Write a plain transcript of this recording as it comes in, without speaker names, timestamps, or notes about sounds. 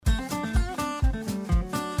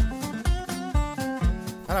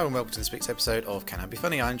Hello and welcome to this week's episode of Can I Be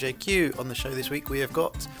Funny? I'm JQ. On the show this week we have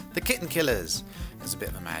got the Kitten Killers. It was a bit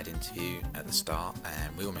of a mad interview at the start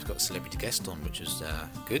and we almost got a celebrity guest on, which was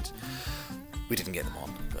good. We didn't get them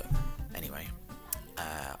on, but anyway.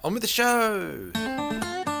 On with the show!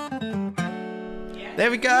 There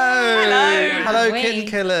we go! Hello Kitten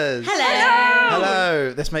Killers!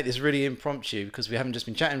 Hello! Let's make this really impromptu because we haven't just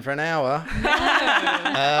been chatting for an hour.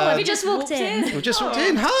 Have you just walked in? We've just walked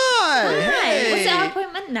in. Hi! Hey. What's our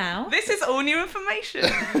appointment now? This is all new information.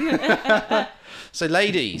 So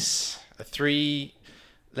ladies, a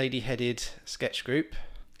 3-lady-headed sketch group.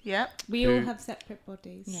 Yep. We all have separate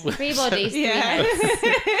bodies. Yeah. 3 bodies, 3 Yeah. heads.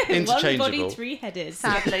 Interchangeable. 1 body, 3 headed.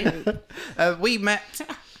 Sadly. We met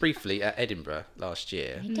briefly at Edinburgh last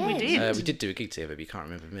year. We did. We did do a gig together, but you can't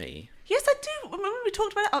remember me. Yes, I do. Remember we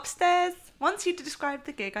talked about it upstairs? Once you described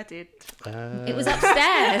the gig, I did. It was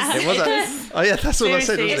upstairs. It was. Oh yeah, that's all I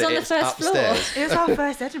said. Seriously. Wasn't It's on the It's first floor. upstairs. It was our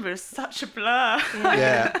first Edinburgh. It was such a blur.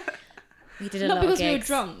 Yeah. We did a Not lot because of we were gigs.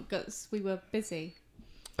 drunk, because we were busy.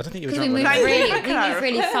 I don't think you were Because drunk. we were moved you?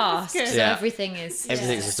 really fast, good. so Yeah. everything is...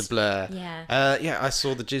 Everything's just a blur. Yeah. Yeah, I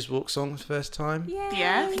saw the Jizz Walk song for the first time.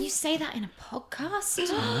 Yeah. Can you say that in a podcast?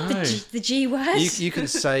 No. The G word? You can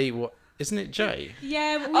say what? Isn't it J?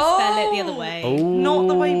 Yeah, but we spell it the other way. Oh, Not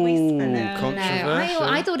the way we spell it. No, Controversial.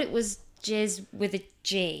 I thought it was jizz with a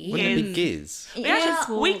G. Wouldn't it be Giz? We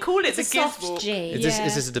call it It's the a soft Giz Walk. G.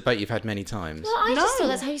 Is this a debate you've had many times? Well, I just No.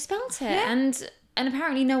 thought that's how you spelt it, and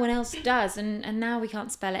apparently no one else does, and now we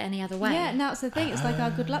can't spell it any other way. Yeah, now it's the thing. It's like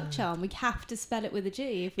our good luck charm. We have to spell it with a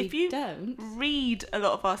G. If you don't, read a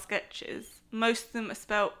lot of our sketches, most of them are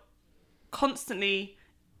spelt constantly,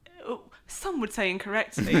 some would say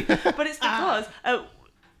incorrectly, but it's because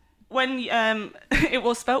when it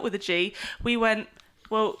was spelt with a G, we went,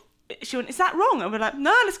 well, she went, is that wrong? And we're like,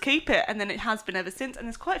 no, let's keep it. And then it has been ever since. And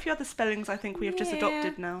there's quite a few other spellings I think we have just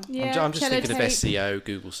adopted now. yeah, I'm just thinking of Cellotape. SEO,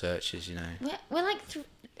 Google searches, you know. We're like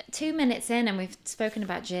 2 minutes in, and we've spoken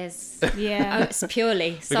about jizz. Yeah. Oh, it's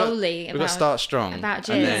purely, solely We've got to start strong about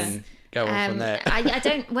and jizz. then go on from there. I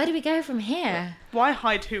don't. Where do we go from here? Why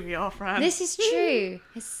hide who we are, Fran? This is true.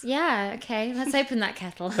 Yeah. Okay. Let's open that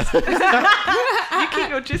kettle. You keep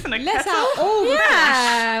your jizz in a Let's kettle. out all the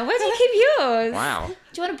Yeah. Where do you keep yours? Wow.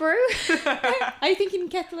 Do you want a brew? Are you thinking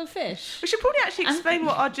kettle of fish? We should probably actually explain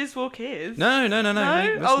what our jizz walk is. No. No?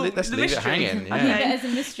 Let's The leave it mystery. hanging. Okay. Yeah. Leave it as a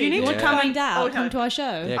mystery. You need If to want come find and- out, oh, come no. to our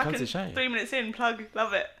show. Yeah, I come to can, the show. 3 minutes in, plug,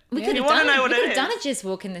 love it. We could You have wanna done. know what We it could have done a is? jizz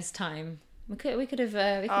walk in this time. We could have.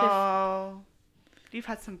 Oh, you've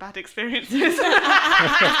had some bad experiences.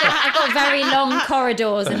 I've got very long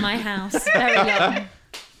corridors in my house. Very long.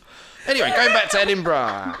 Anyway, going back to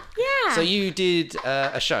Edinburgh. Yeah. So you did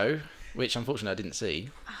a show, which unfortunately I didn't see.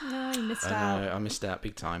 No, you missed I out. know, I missed out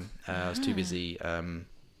big time. I was too busy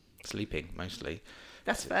sleeping mostly.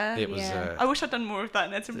 That's fair. It was. Yeah. I wish I'd done more of that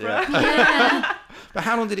in Edinburgh. Yeah. But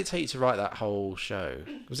how long did it take you to write that whole show?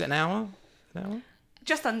 Was it an hour? An hour?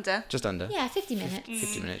 Just under. Just under. Yeah, 50 minutes.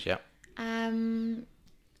 50 minutes. Yeah.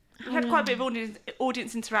 We had quite a bit of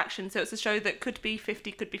audience interaction, so it's a show that could be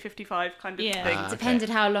 50, could be 55 kind of Yeah. thing. Ah, Depended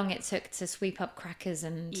how long it took to sweep up crackers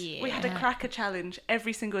and... Yeah. We had a cracker challenge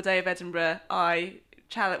every single day of Edinburgh. I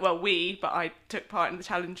took part in the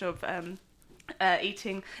challenge of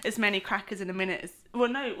eating as many crackers in a minute as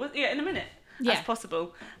in a minute Yeah. as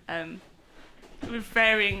possible, with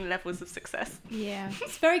varying levels of success. Yeah.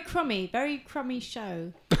 It's very crummy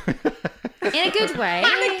show. In a good way. In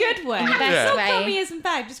a good way. In the best Not way. crummy as in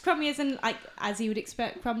bad, just crummy as in like as you would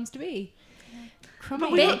expect crumbs to be.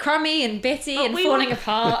 Crummy. Bit crummy and bitty But and we falling were-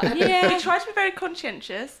 apart. Yeah. We tried to be very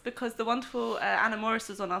conscientious because the wonderful Anna Morris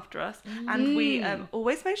was on after us, and we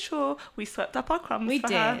always made sure we swept up our crumbs We for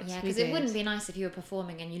did. her. Yeah, We because did. it wouldn't be nice if you were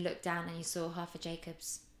performing and you looked down and you saw half a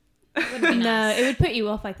Jacobs. It wouldn't be No, nice. it would put you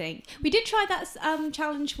off, I think. We did try that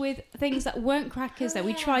challenge with things that weren't crackers, though.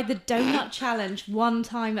 We tried the donut challenge one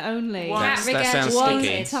time only. One- That sounds One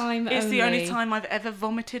sticky. time It's only. the only time I've ever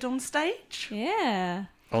vomited on stage. Yeah.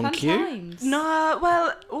 On Fun cue? times. No,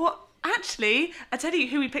 well, what? Actually, I tell you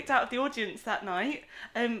who we picked out of the audience that night.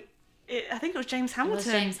 I think it was James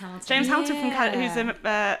Hamilton. James Hamilton. James Hamilton from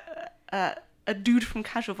Yeah. who's a dude from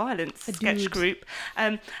Casual Violence sketch dude. group,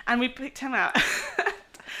 and we picked him out.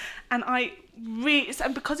 And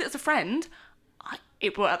and because it was a friend,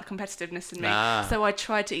 it brought out the competitiveness in me. Ah. So I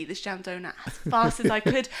tried to eat this jam donut as fast as I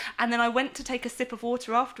could, and then I went to take a sip of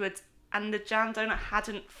water afterwards. and the jam donut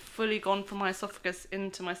hadn't fully gone from my esophagus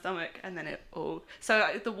into my stomach, and then it all. So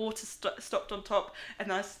the water stopped on top,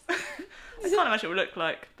 and I can't imagine what it looked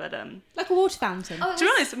like, but Like a water fountain. Oh, to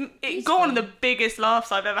be honest, it got one of the biggest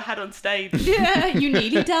laughs I've ever had on stage. Yeah, you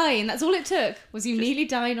nearly dying. That's all it took. Was you nearly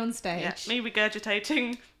dying on stage? Yeah, me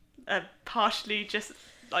regurgitating a partially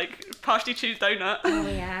chewed donut. Oh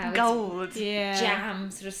yeah, with Gold. Yeah.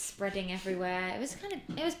 jam sort of spreading everywhere. It was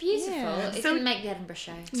beautiful. Yeah. It So- didn't make the Edinburgh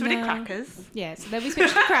show. So we did No. crackers. Yeah, so then we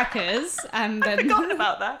switched to crackers, and I'd then forgotten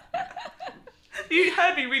about that. You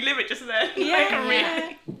heard me relive it just then. Yeah.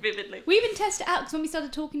 Really vividly. we even tested it out because when we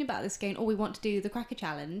started talking about this game, we want to do the cracker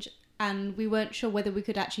challenge, and we weren't sure whether we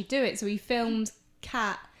could actually do it. So we filmed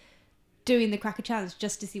Kat doing the cracker challenge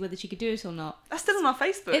just to see whether she could do it or not. That's still on our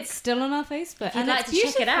Facebook. It's still on our Facebook. If you'd and like it's to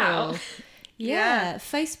check it out. beautiful. Yeah,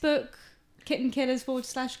 Facebook Kitten Killers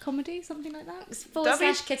 /comedy, something like that.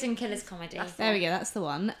 /Kitten Killers comedy. There we go. That's the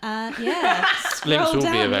one. Yeah. Links Scroll will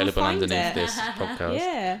down, be you'll available find underneath it. this podcast.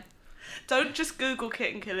 Yeah. Don't just Google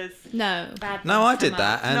Kitten Killers. No. Bad No, things I did come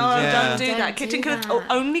that, up. and No, yeah. don't do Don't that. do Kitten Killers. that. Oh,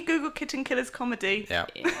 only Google Kitten Killers comedy. Yeah.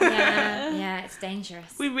 Yeah, it's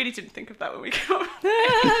dangerous. We really didn't think of that when we came up.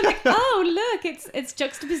 Oh look, it's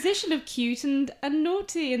juxtaposition of cute and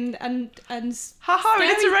naughty and Haha, scary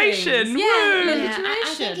alliteration. things. Yeah, Woo. Yeah,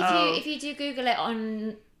 I think Oh. if you do Google it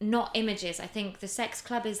on not images, I think the sex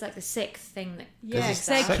club is like the sixth thing that. yeah, goes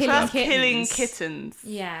they're out. killing Club kittens. Killing Kittens.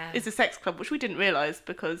 Yeah. Is a sex club, which we didn't realise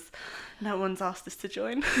because no one's asked us to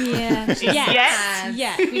join. Yeah. Yes.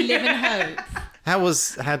 Yeah. We live in hope. How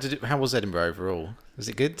was Edinburgh overall? Was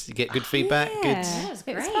it good? Did you get good feedback? Yeah. Good. That was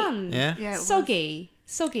It was great. fun. Yeah. Yeah, it was. Soggy.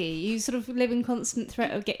 You sort of live in constant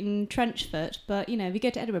threat of getting trench foot, but you know, if you go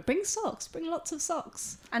to Edinburgh, bring socks. Bring lots of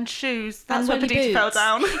socks. And shoes. That's And where welly Perdita fell boots.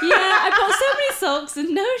 down. Yeah, I bought so many socks and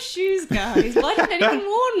no shoes, guys. Why didn't anyone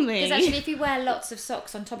warn me? Because actually, if you wear lots of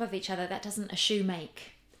socks on top of each other, that doesn't a shoe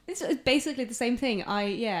make. It's basically the same thing.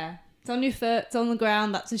 It's on your foot, it's on the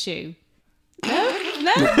ground, that's a shoe.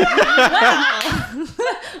 No? Wow.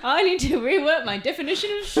 I need to rework my definition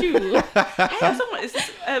of shoe.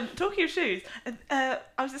 Hey, talking of shoes, I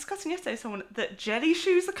was discussing yesterday with someone that jelly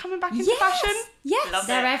shoes are coming back into fashion. Yes. Love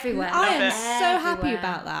They're it. everywhere. I Love am it. so happy Everywhere.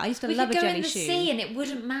 about that. I used to We love could a go jelly in the shoe. sea and it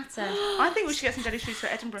wouldn't matter. I think we should get some jelly shoes for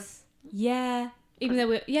Edinburgh. Yeah. Even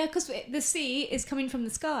though because the sea is coming from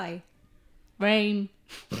the sky. Rain.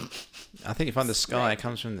 I think you find the sky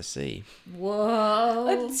comes from the sea.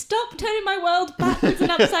 Whoa. Stop turning my world backwards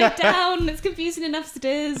and upside down. It's confusing enough as it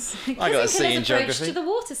is. I got a C in approach geography. to the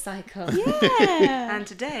water cycle. Yeah. And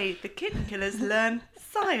today, the Kitten Killers learn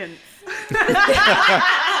science.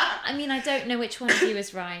 I mean, I don't know which one of you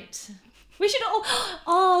is right. We should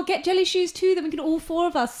all get jelly shoes too. Then we can all four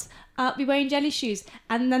of us be wearing jelly shoes,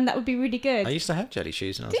 and then that would be really good. I used to have jelly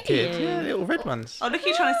shoes when I was a Did kid. you? Yeah, little red ones. Oh, look,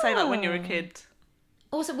 you're trying to say like when you're a kid.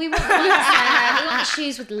 Also, we want the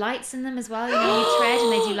shoes with lights in them as well. You know, you tread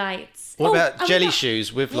and they do lights. What Oh, about and jelly we got-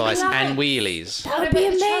 shoes with With lights and lights. wheelies? That would But be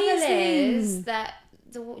the trouble amazing. is that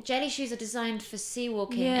the jelly shoes are designed for sea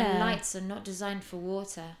walking Yeah. and lights are not designed for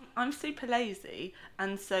water. I'm super lazy,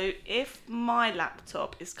 and so if my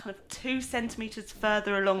laptop is kind of 2 centimetres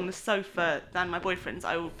further along the sofa than my boyfriend's,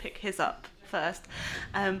 I will pick his up first,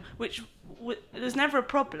 which was never a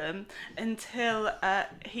problem until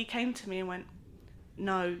he came to me and went,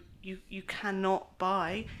 "No, you cannot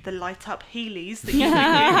buy the light up Heelys that you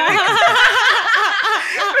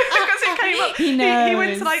because it came up. He He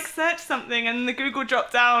went knows. to like search something, and the Google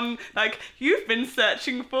dropped down like you've been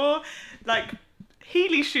searching for like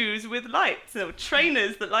Heely shoes with lights or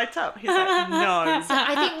trainers that light up. He's like, no. So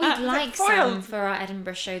I think we'd like some foiled. for our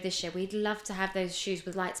Edinburgh show this year. We'd love to have those shoes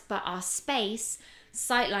with lights, but our space,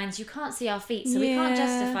 sight lines, you can't see our feet, so we can't Yeah.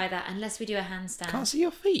 justify that unless we do a handstand. Can't see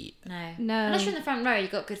your feet. No. No. Unless you're in the front row, you've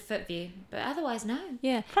got good foot view, but otherwise, no.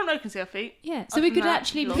 Yeah. Front row can see our feet. Yeah. So Other we than could that,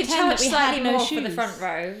 actually lost. We could pretend charge that we slightly had no more shoes. for the front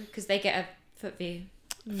row because they get a foot view.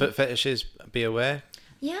 Foot fetishes, be aware.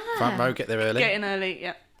 Yeah. Front row, get there early. Get in early,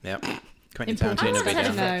 yeah. Yep. Quentin Important. I Tarantino once had a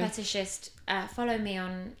video. No. foot fetishist follow me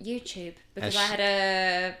on YouTube because Has I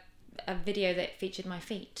had a video that featured my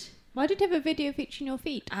feet. Why did you have a video featuring your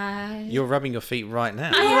feet? You're rubbing your feet right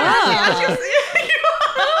now. Oh my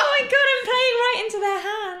god, I'm playing right into their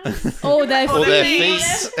hands. Oh, their Or their feet.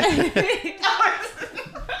 feet.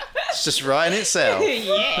 It's just right in itself.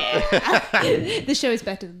 The show is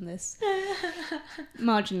better than this.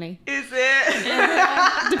 Marginally. Is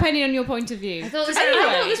it? Depending on your point of view. I thought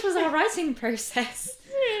Anyway. this was our writing process.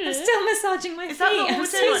 I'm still massaging my Is feet. that not what I'm we're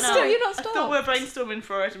so doing right now? sorry. You're not I thought stopped. we were brainstorming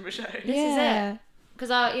for our Edinburgh show. This is it.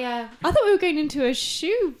 Because I thought we were going into a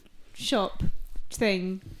shoe shop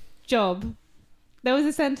thing. Job. There was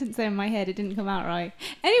a sentence there in my head. It didn't come out right.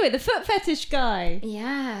 Anyway, the foot fetish guy.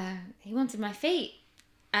 Yeah, he wanted my feet.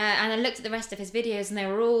 And I looked at the rest of his videos, and they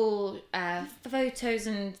were all photos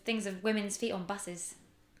and things of women's feet on buses.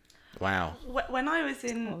 Wow. When I was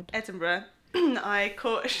in Edinburgh, I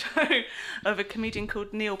caught a show of a comedian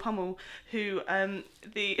called Neil Pummel, who a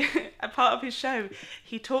part of his show,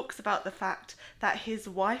 he talks about the fact that his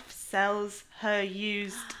wife sells her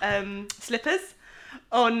used slippers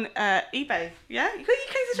on eBay. Yeah, you came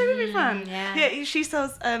to the show with me, Fran. Yeah. She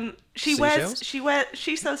sells Seashells?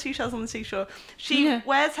 she sells seashells on the seashore. She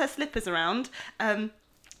wears her slippers around.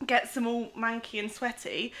 Gets them all manky and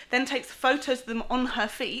sweaty, then takes photos of them on her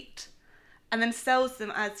feet, and then sells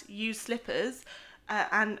them as used slippers,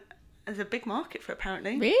 and there's a big market for it,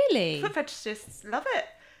 apparently. Really? Foot fetishists love it.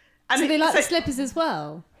 And So they like the slippers as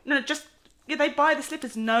well? No, just they buy the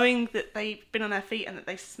slippers knowing that they've been on their feet and that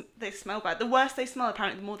they smell bad. The worse they smell,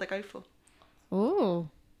 apparently, the more they go for. Oh.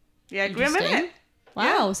 Yeah, grim, isn't Interesting. it?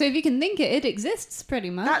 Wow. Yeah. So if you can think it exists pretty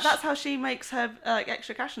much. That's how she makes her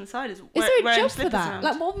extra cash on the side. Is there a wearing job for slippers that? around.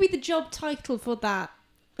 Like, what would be the job title for that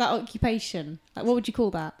occupation? Like, what would you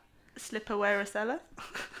call that? Slipper wearer seller.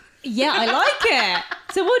 Yeah, I like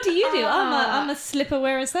it. So what do you do? I'm a slipper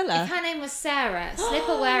wearer seller. If her name was Sarah,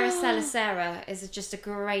 slipper wearer seller Sarah is just a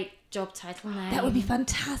great job title name. That would be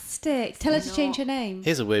fantastic. Tell her to change her name.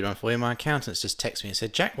 Here's a weird one for you. My accountant's just texted me and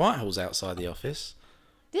said, Jack Whitehall's outside the office.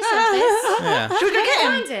 This office. Yeah. Should we go get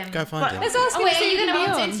him? Find him. Go and find him. Let's ask Oh him wait, to are see you if going to he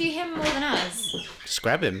can want be to on. interview him more than us? Just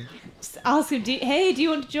grab him. Ask him, hey, do you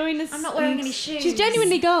want to join us? I'm not wearing any shoes. She's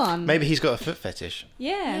genuinely gone. Maybe he's got a foot fetish.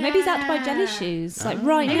 Yeah, maybe he's out to buy jelly shoes. Like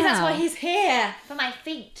right Maybe now. that's why he's here for my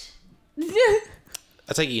feet.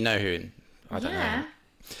 I take it you know who. I don't Yeah. know.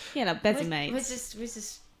 Yeah, like Bezzy We're mates. just.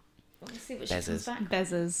 Let's see what she Bezzers. comes back.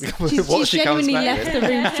 Bezzers. What she's she comes genuinely back left with. the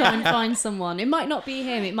room to try and find someone. It might not be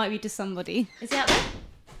him. It might be just somebody. Is he out there?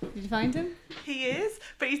 Did you find him? He is,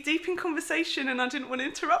 but he's deep in conversation and I didn't want to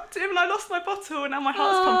interrupt him and I lost my bottle and now my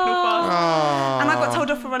heart's pumping all fast. And I got told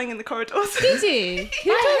off for running in the corridors. Did you? Who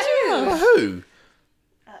told you Well, off? who?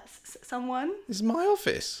 Someone? This is my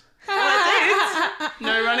office. I did.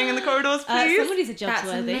 No running in the corridors, please. Somebody's a job's That's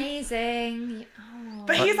worthy. amazing. Oh,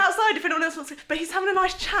 But he's outside if anyone else wants to. But he's having a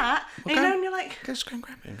nice chat. And, Okay. and you're like, Go just go and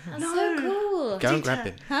grab him. that's No. so cool. Go and Dita. grab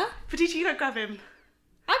him. Huh? Fadita, you don't grab him.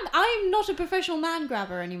 I'm not a professional man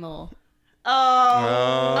grabber anymore. Oh.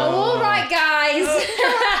 Oh, all right, guys.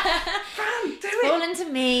 Fran, do it. Fall into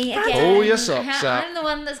me again. Pull your socks up. I'm the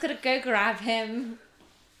one that's gonna go grab him.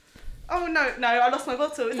 Oh, no, I lost my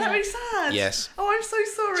bottle. Is that really sad? Yes. Oh, I'm so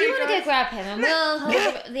sorry. Do you want to go guys. grab him and we'll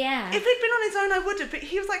hold the air? If he'd been on his own, I would have. But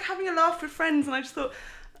he was like having a laugh with friends, and I just thought,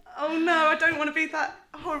 oh no, I don't want to be that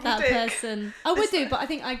horrible That dick. person. I would do, but I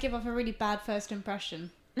think I give off a really bad first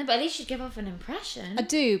impression. No, but at least you give off an impression. I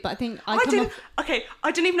do, but I think I I come didn't. off. Okay,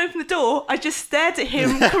 I didn't even open the door. I just stared at him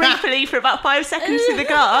creepily for about 5 seconds through the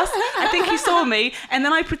glass. I think he saw me, and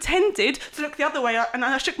then I pretended to look the other way, and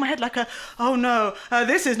I shook my head like oh no,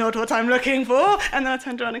 this is not what I'm looking for. And then I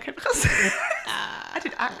turned around and came across. I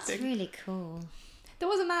did That's acting. really cool. There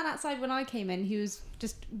was a man outside when I came in who was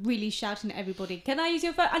just really shouting at everybody, "Can I use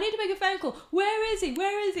your phone? I need to make a phone call. Where is he?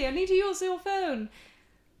 Where is he? I need to use your phone."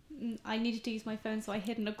 I needed to use my phone, so I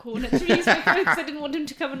hid in a corner to use my phone because I didn't want him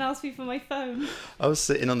to come and ask me for my phone. I was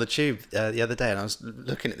sitting on the tube the other day and I was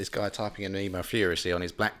looking at this guy typing an email furiously on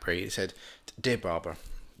his BlackBerry. He said, "Dear Barbara,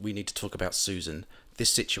 we need to talk about Susan.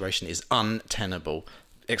 This situation is untenable!"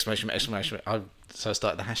 Exclamation! So I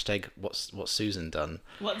started the hashtag What's Susan done?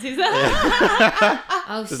 What's his name?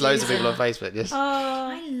 Oh, There's loads of Susan. people on Facebook. Yes.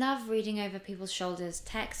 I love reading over people's shoulders,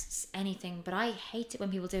 texts, anything, but I hate it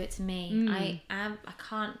when people do it to me. I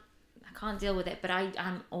can't deal with it, but I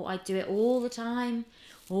do it all the time.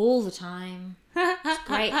 It's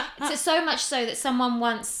great. It's so much so that someone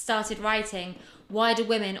once started writing, "Why do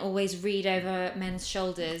women always read over men's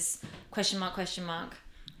shoulders?" ?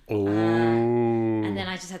 Ooh. And then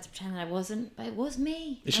I just had to pretend that I wasn't, but it was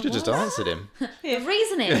me. You should have just answered him. The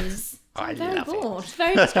reason is I I'm very love it. bored. It's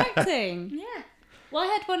very distracting. Yeah. Well, I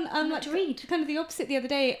had one like to read. kind of the opposite the other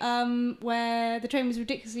day, where the train was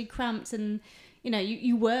ridiculously cramped, and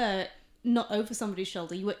you were not over somebody's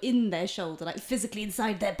shoulder, you were in their shoulder, like physically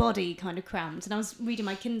inside their body, kind of cramped. And I was reading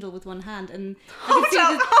my Kindle with one hand, and I could see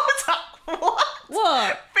Hold up. What?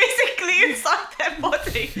 What? Physically inside their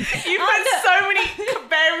body. You put so many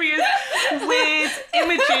various weird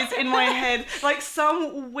images in my head, like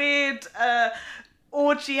some weird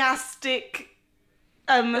orgiastic.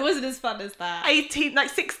 It wasn't as fun as that. 18th,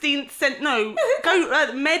 like 16th century,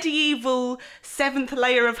 medieval 7th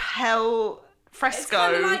layer of hell fresco. It's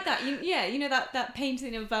kind of like that. You know that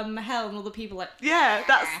painting of hell and all the people like. Yeah,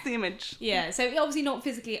 that's the image. Yeah, so obviously not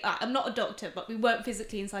physically. I'm not a doctor, but we weren't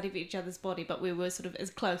physically inside of each other's body, but we were sort of as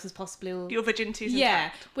close as possible. Your virginity's Yeah,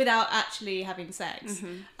 intact. without actually having sex.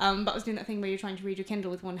 But I was doing that thing where you're trying to read your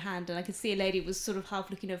Kindle with one hand, and I could see a lady was sort of half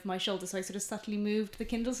looking over my shoulder, so I sort of subtly moved the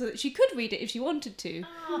Kindle so that she could read it if she wanted to. See,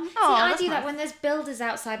 I that's do that nice. when there's builders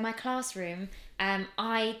outside my classroom.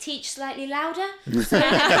 I teach slightly louder, so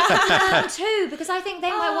I learn too, because I think they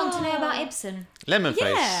might want to know about Ibsen. Lemon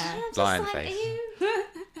face, Yeah, I'm just lion like, face.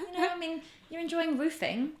 you know, I mean, you're enjoying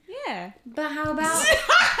roofing, Yeah. but how about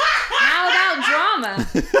drama?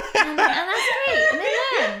 And that's great, and they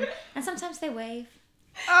learn, and sometimes they wave.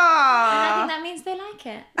 And I think that means they like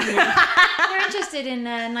it. We're interested in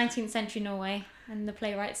 19th century Norway and the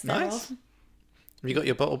playwrights thereof. Nice. Have you got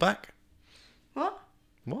your bottle back? What?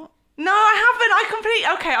 What? No, I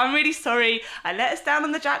haven't. Okay, I'm really sorry. I let us down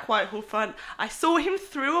on the Jack Whitehall front. I saw him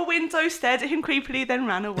through a window, stared at him creepily, then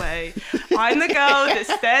ran away. I'm the girl that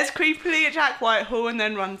stares creepily at Jack Whitehall and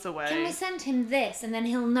then runs away. Can we send him this, and then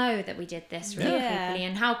he'll know that we did this really Yeah. creepily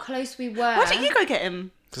and how close we were? Why don't you go get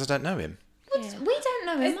him? Because I don't know him. We don't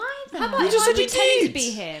know him either. How about You just if I said you pretend to did. be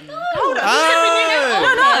him? Hold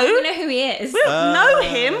on. We No. know who he is. We don't know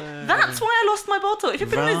him. That's why I lost my bottle. If you'd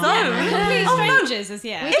been on his Right. own. Complete Oh, no. strangers, as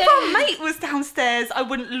yeah. If our mate was downstairs, I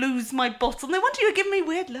wouldn't lose my bottle. No wonder you were giving me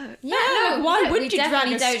weird looks. Yeah, No, why we would you drag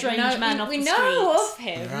definitely a don't strange know. man off we the know streets? of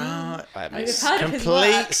him. Right. That makes heard of his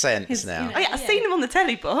complete work. sense now. you know. Oh yeah, I've seen him on the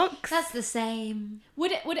telly box. That's the same.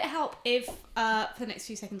 Would it help if for the next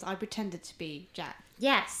few seconds I pretended to be Jack?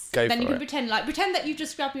 Yes. Go Then you for can it. pretend that you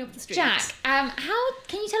just grabbed me off the street. Jack, how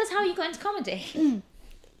can you tell us how you got into comedy?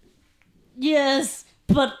 Yes,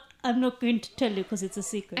 but I'm not going to tell you because it's a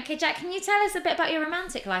secret. Okay, Jack, can you tell us a bit about your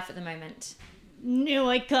romantic life at the moment? No,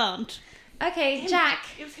 I can't. Okay, Jack.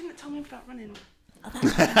 It was him that told me about running.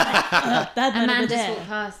 That man over Amanda there. walked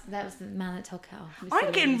past. That was the man that told Cat off.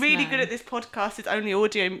 I'm getting really good at this podcast. It's only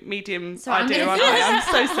audio medium So I'm idea, gonna- aren't I? I'm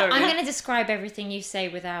so sorry. I'm going to describe everything you say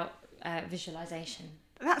without visualization.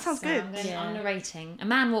 That sounds So good. I'm narrating. A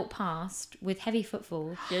man walked past with heavy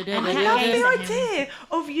footfall. I And love he the gazed at him. idea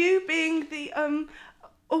of you being the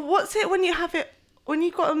what's it when you have it when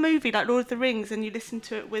you've got a movie like Lord of the Rings and you listen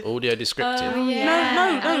to it with Audio descriptive. Oh,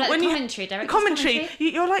 yeah. no, like when the you- commentary, director's commentary.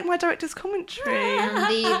 You're like my director's commentary.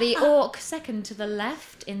 And the orc second to the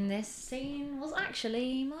left in this scene was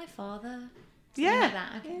actually my father. Something Yeah. like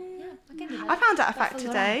that. Okay. Yeah, I can do that. I found out a But fact for your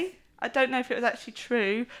today. I don't know if it was actually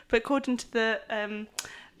true, but according to the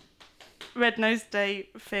Red Nose Day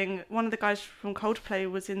thing, one of the guys from Coldplay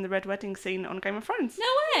was in the Red Wedding scene on Game of Thrones. No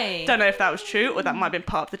way. Don't know if that was true or that might have been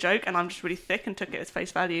part of the joke, and I'm just really thick and took it as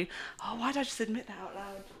face value. Oh, why did I just admit that out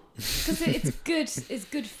loud? Because it's good. It's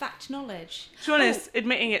good fact knowledge. To be honest,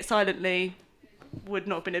 admitting it silently would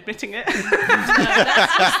not have been admitting it.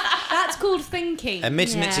 That's called thinking.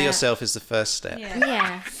 Admitting it to Yeah. yourself is the first step. Yeah.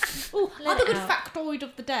 Yeah. Oh, Let other it good out. factoid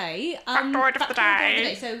of the day. Factoid of the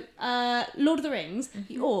day. So, Lord of the Rings,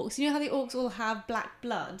 the orcs. You know how the orcs all have black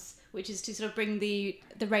bloods, which is to sort of bring the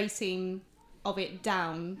rating of it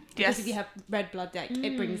down. Because Yes. if you have red blood,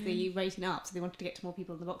 it brings the rating up. So they wanted to get to more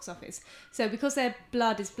people in the box office. So because their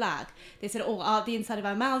blood is black, they said, the inside of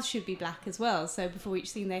our mouths should be black as well. So before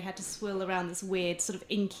each scene, they had to swirl around this weird sort of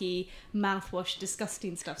inky mouthwash,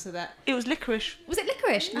 disgusting stuff. So that It was licorice. was it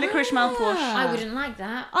licorice? Licorice mouthwash. I wouldn't like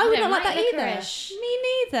that. I would don't not like that licorice. either. Me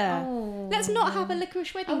neither. Oh. Let's not have a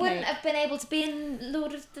licorice I wedding wouldn't cake. have been able to be in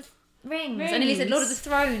Lord of the Rings. I nearly said Lord of the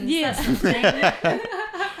Thrones. Yeah. That's something.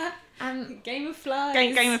 Game of Flies.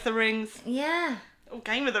 Game of the Rings. Yeah. Oh,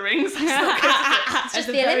 Game of the Rings. That's not good. It's It's just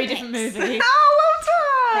a the very Olympics. different movie. Oh,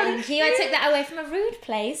 well done. Thank you. I took that away from a rude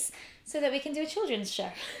place so that we can do a children's show.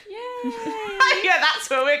 Yeah, that's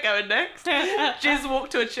where we're going next. Jiz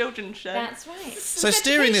walked to a children's show. That's right. So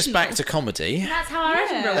steering this back to comedy, That's how our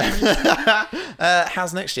Edinburgh went.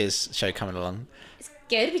 how's next year's show coming along? It's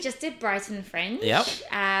good. We just did Brighton Fringe. Yep.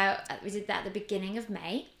 We did that at the beginning of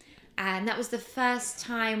May. And that was the first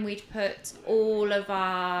time we'd put all of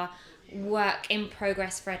our work in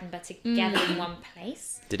progress for Edinburgh together in one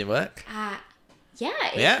place. Did it work? Yeah,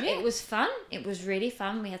 it was fun. It was really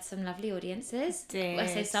fun. We had some lovely audiences. Did. I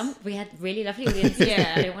say some. We had really lovely audiences.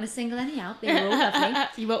 Yeah. I don't want to single any out. They were all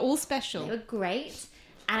lovely. You were all special. They were great.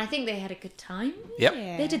 And I think they had a good time. Yep.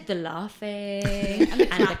 Yeah. They did the laughing and the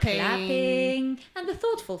clapping and the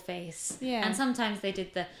thoughtful face. Yeah. And sometimes they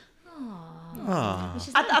did the Ah. which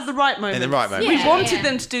is At the right moment. In the right moment. We Yeah. wanted Yeah.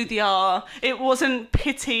 them to do the R. It wasn't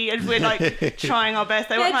pity and we're like trying our best.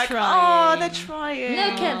 They weren't like, trying. oh, they're trying.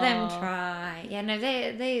 Look at them try. Yeah, no,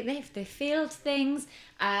 they feel things.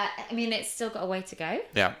 I mean, it's still got a way to go.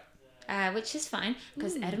 Yeah. which is fine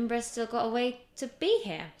because Edinburgh's still got a way to be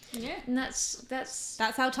here. Yeah. And that's That's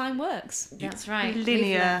how time works. that's right.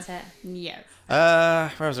 Linear. We've learnt it. Yes.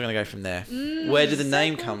 Where was I going to go from there? Where did the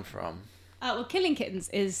name come from? Well, Killing Kittens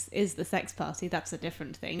is the sex party. That's a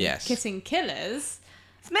different thing. Yes. Kissing Killers.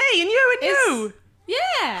 It's me and you and you.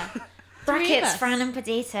 Yeah. Brackets, us. Fran and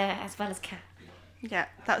Perdita, as well as Kat. Yeah,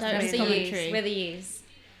 that's No, me. That's the commentary. U's. We're the U's.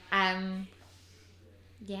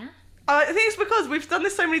 Yeah. I think it's because we've done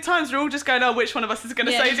this so many times. We're all just going, "Oh, which one of us is going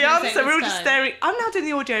to Yeah, say who's the gonna say answer?" We're all this just time? staring. I'm now doing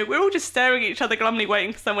the audio. We're all just staring at each other, glumly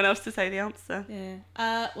waiting for someone else to say the answer.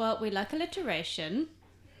 Yeah. Well, we like alliteration,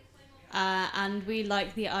 and we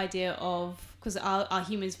like the idea of because our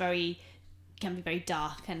humour is can be very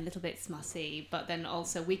dark and a little bit smutty, but then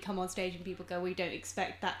also we come on stage and people go, "We don't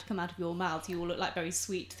expect that to come out of your mouths. You all look like very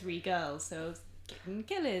sweet three girls." So, Kitten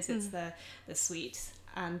Killers. It's the sweet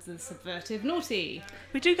and the subversive naughty.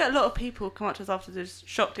 We do get a lot of people come up to us after those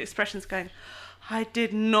shocked expressions, going, "I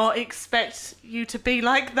did not expect you to be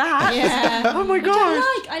like that." Yeah. Oh my Which god.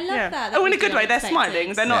 I love Yeah. that. Oh, in we a good don't way. They're expect smiling.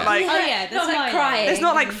 it. They're not Yeah. like. Oh yeah, Not like smiling. crying. There's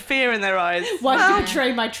not like fear in their eyes. Why do you Yeah.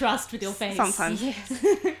 betray my trust with your face? Sometimes.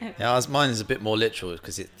 Yeah, mine is a bit more literal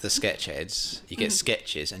because it's the sketch heads. You get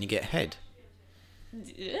sketches and you get head.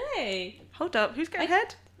 Hey. Hold up. Who's getting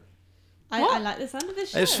head? I like the sound of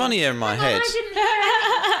this show. It was funnier in my head. I didn't hear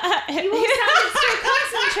it. You all sounded so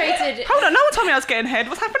concentrated. Hold on. No one told me I was getting head.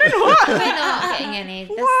 What's happening? What? We're not getting any.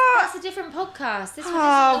 What? That's a different podcast. This one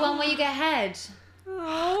Oh. is the one where you get head.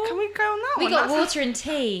 Oh, can we go on that We one? got That's- water and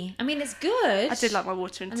tea. I mean, it's good. I did like my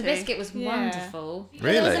water and And tea. the biscuit was Yeah. wonderful.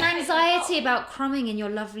 Really? There was an anxiety about crumbing in your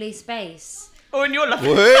lovely space. Oh, and you're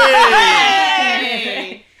lovely.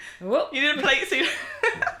 Hey! Whoop. You didn't play it, so you...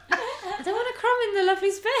 I don't want to crumb in the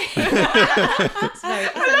lovely space.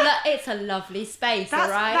 It's a lovely space, all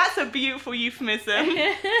right? That's a beautiful euphemism.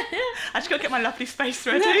 I just got to get my lovely space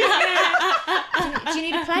ready. Do you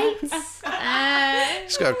need a plate? Just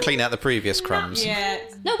got to clean out the previous crumbs. Yeah.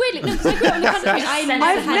 No, weirdly, no, 'cause I grew up in the country. I've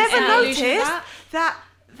I've never had noticed illusion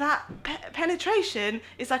that penetration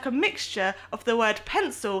is like a mixture of the word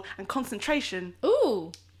pencil and concentration.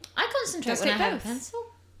 Ooh. I concentrate Just when I take have a both. pencil.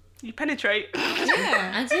 You penetrate.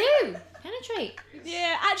 Yeah. I do. Penetrate.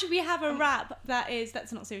 Yeah, actually, we have a rap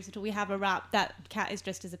that's not serious at all. We have a rap that Kat is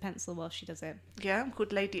dressed as a pencil while she does it. Yeah, I'm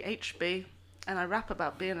called Lady HB, and I rap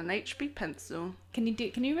about being an HB pencil. Can you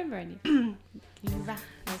remember any? Can you rap?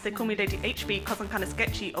 They call me Lady HB because I'm kind of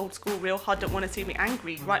sketchy, old school, real hard, don't want to see me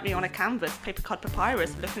angry. Write me on a canvas, paper card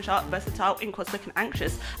papyrus, looking sharp, versatile, ink was looking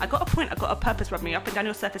anxious. I got a point, I got a purpose, rub me up and down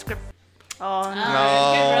your surface grip. Oh, no. Good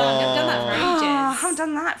run. I've done that for ages. I haven't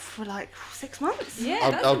done that for like 6 months. Yeah,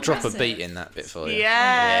 I'll that's drop a impressive. beat in that bit for you.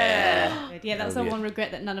 Yeah. Good. Yeah, that's Oh, our yeah. one regret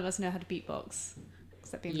that none of us know how to beatbox.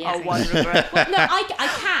 Except being Yeah. Oh, one regret. Well, no, I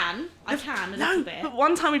can a No, little bit. but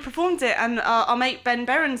one time we performed it and our mate Ben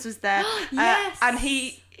Berens was there. Yes. And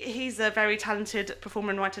he's a very talented performer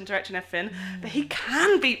and writer and director and everything, but he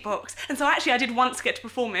can beatbox. And so actually I did once get to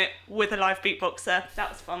perform it with a live beatboxer. That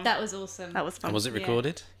was fun. That was awesome. That was fun. And was it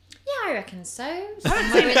recorded? Yeah, I reckon so.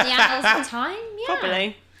 Somewhere in the annals of time, yeah.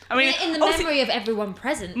 Probably. I mean, in the obviously, memory of everyone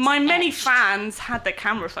present. my many etched. fans had their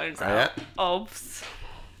camera phones out. yeah? Obs.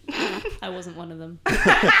 I wasn't one of them.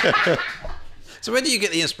 So where do you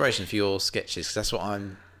get the inspiration for your sketches? 'Cause that's what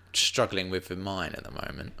I'm struggling with mine at the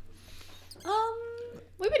moment.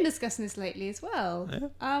 We've been discussing this lately as well.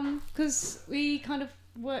 Because we kind of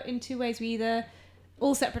work in two ways. We either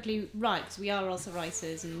all separately write, because we are also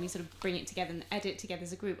writers, and we sort of bring it together and edit together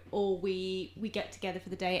as a group, or we get together for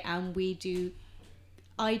the day and we do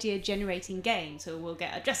idea generating games. So we'll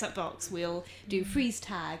get a dress up box, we'll do freeze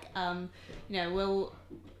tag, we'll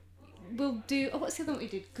do what's the other one we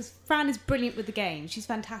did, because Fran is brilliant with the game. She's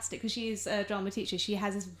fantastic because she is a drama teacher. She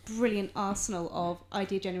has this brilliant arsenal of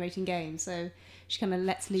idea generating games, so she kind of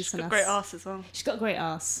lets loose She's on got us. great arse as well. She's got a great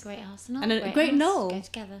arse. Great Arsenal. And a great arse knoll. Go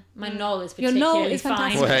together. My knoll is Your particularly knoll is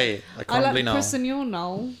fantastic. fine. Well, hey, I I can't like believe no. christen your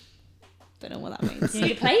knoll. Don't know what that means. Do you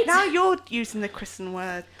need a plate? Now you're using the christen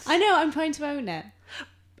words. I know, I'm trying to own it.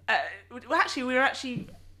 We were actually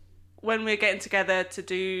when we were getting together to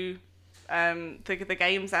do the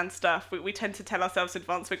games and stuff, we tend to tell ourselves in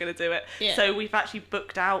advance we're going to do it. Yeah. So we've actually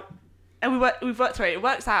booked out, and we've worked through it. It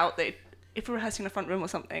works out that if we're rehearsing in a front room or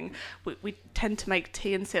something, we tend to make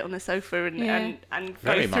tea and sit on the sofa and Yeah. and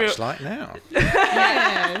Very go through much it. like now.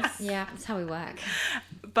 Yes. Yeah, that's how we work.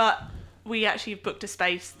 But we actually booked a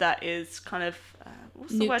space that is kind of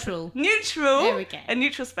what's the word? Neutral. Neutral. There we go. A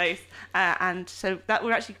neutral space, and so that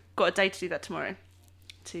we've actually got a day to do that tomorrow,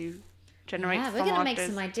 to generate. Yeah, we're from going to our make ideas.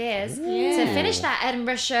 some ideas Yeah. to finish that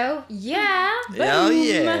Edinburgh show. Yeah. Oh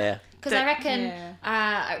yeah. Because I reckon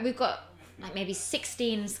Yeah. we've got like maybe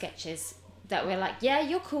 16 sketches that we're like, yeah,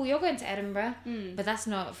 you're cool, you're going to Edinburgh, but that's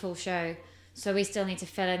not a full show. So we still need to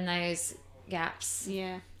fill in those gaps.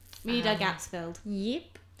 Yeah. We need our gaps filled. Yep.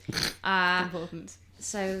 Important.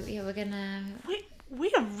 So yeah, we're gonna. We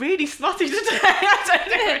are really smutty today. I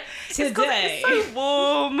don't know. Today. It's so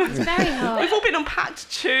warm. It's very hot. We've all been on packed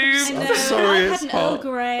tubes. I know. sorry, I've it's had an Earl hot.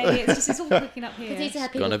 Grey. It's all cooking up here. Petita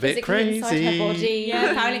had gone people a bit physically inside crazy. her body.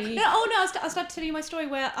 Yeah, apparently. No, I'll start telling you my story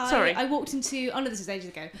where Sorry. I walked into. Oh no, this was ages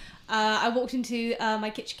ago. I walked into my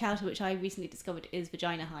kitchen counter, which I recently discovered is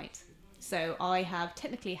vagina height. So I have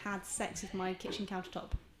technically had sex with my kitchen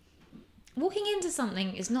countertop. Walking into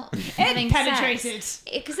something is not having penetrated.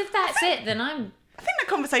 Because if that's it, then I'm. I think that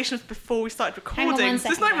conversation was before we started Hang on recording. one So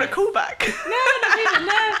there's second, not even a callback.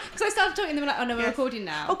 No, because I started talking, and they were like, "Oh no, we're Yes. recording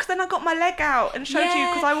now." Oh, because then I got my leg out and showed you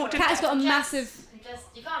because I walked in. Kat has got a massive.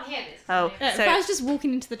 You can't hear this. Oh, so Fran's just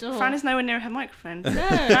walking into the door. Fran is nowhere near her microphone. No.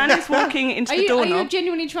 Fran is walking into Are the you doorknob.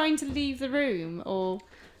 genuinely trying to leave the room, or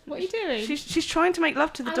what are you doing? She's trying to make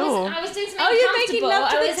love to the I door. was doing something Oh, you're making comfortable. love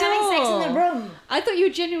to I the was having sex in the door. room. I thought you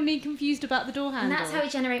were genuinely confused about the door And handle. that's how we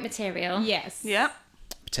generate material. Yes. Yeah.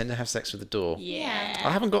 Pretend to have sex with the door. Yeah. I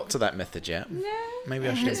haven't got to that method yet. No. Maybe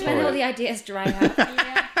I should It's when all employ the it. ideas dry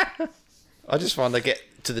up. I just find I get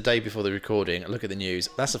to the day before the recording, I look at the news.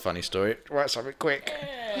 That's a funny story. Write something quick.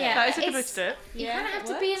 Yeah, That is a good way it's- to do it. You Yeah, kind of have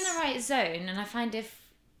it to be in works. the right zone, and I find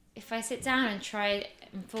if I sit down and try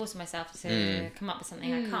and force myself to come up with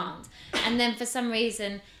something, I can't. And then for some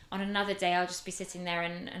reason, on another day, I'll just be sitting there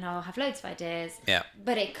and I'll have loads of ideas. Yeah.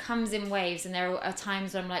 But it comes in waves, and there are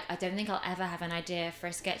times where I'm like, I don't think I'll ever have an idea for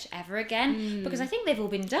a sketch ever again because I think they've all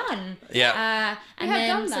been done. Yeah. And have then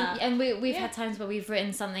done that. and we've Yeah. had times where we've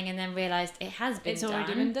written something and then realised it has been It's done.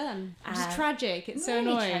 already been done. Which is Uh, tragic. It's so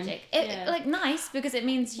Really annoying. tragic. Yeah. Like nice because it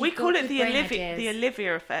means you've We got call it good the brain Olivia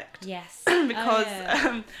ideas. effect. Yes. Because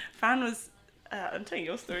yeah. Fran was. I'm telling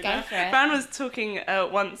your story Go now. for it. Fran was talking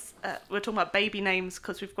once. We were talking about baby names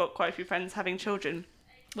because we've got quite a few friends having children.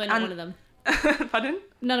 We're not And- one of them. Pardon?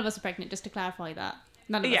 None of us are pregnant, just to clarify that.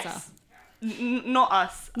 None of us Yes. are. Not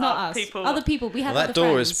us. Not us. People. Other people. We have Well, that other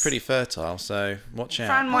door friends. is pretty fertile, so watch out.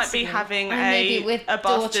 Fran might Possibly. be having Or maybe with a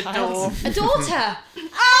bastard door door. child. A daughter.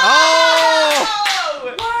 Oh!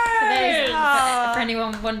 For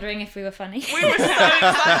anyone wondering if we were funny. We were so excited.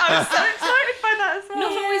 I was so excited by that as well.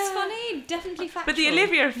 Not always funny, definitely factual. But the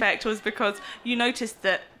Olivia effect was because you noticed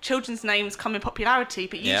that children's names come in popularity,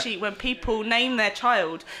 but Yeah. usually when people name their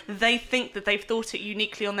child, they think that they've thought it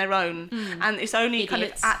uniquely on their own. And it's only Idiots. kind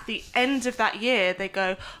of at the end of that year they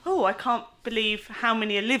go, oh, I can't believe how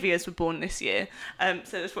many Olivias were born this year.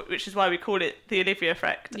 Which is why we call it the Olivia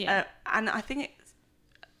effect. Yeah. And I think it's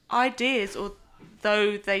ideas,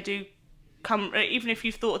 although they do come, even if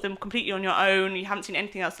you've thought of them completely on your own, you haven't seen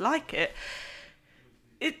anything else like it,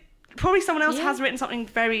 probably someone else Yeah. has written something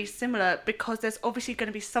very similar because there's obviously going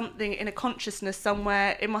to be something in a consciousness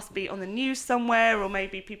somewhere. It must be on the news somewhere, or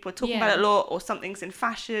maybe people are talking about it a lot, or something's in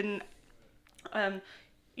fashion.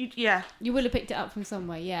 You will have picked it up from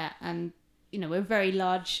somewhere, yeah. And, you know, we're a very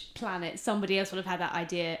large planet. Somebody else would have had that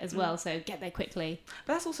idea as well, so get there quickly.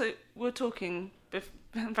 But that's also, we're talking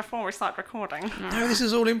before we start recording. No, this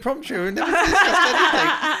is all impromptu. We never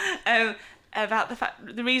discussed anything. About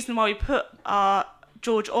the reason why we put our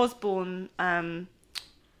George Osborne,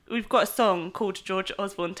 we've got a song called George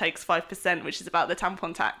Osborne Takes 5%, which is about the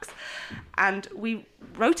tampon tax, and we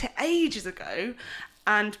wrote it ages ago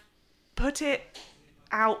and put it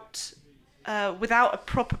out without a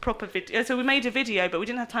proper video. So we made a video, but we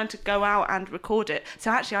didn't have time to go out and record it. So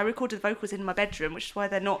actually I recorded the vocals in my bedroom, which is why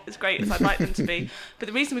they're not as great as I'd like them to be. But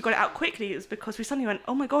the reason we got it out quickly is because we suddenly went,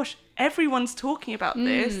 oh my gosh, everyone's talking about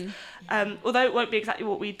this. Although it won't be exactly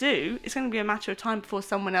what we do, it's going to be a matter of time before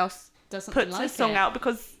someone else Does something puts like a song it. out,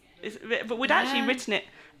 because but we'd actually Yeah. written it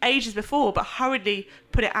ages before, but hurriedly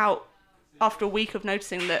put it out after a week of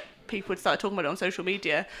noticing that people had started talking about it on social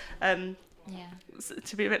media. Yeah.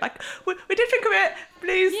 To be a bit like, we did think of it,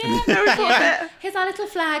 please. Yeah. No, we thought of it. Here's our little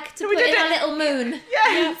flag to We put did in our it. little moon.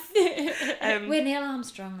 Yes. We're Neil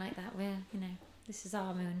Armstrong like that. This is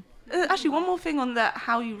our moon. Actually, one more thing on that,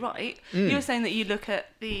 how you write. You were saying that you look at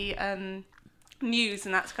the news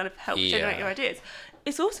and that's kind of helps generate your ideas.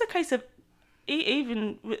 It's also a case of,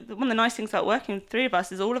 even one of the nice things about working with three of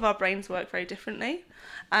us is all of our brains work very differently.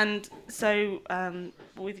 And so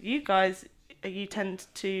with you guys, you tend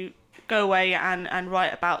to go away and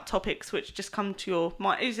write about topics which just come to your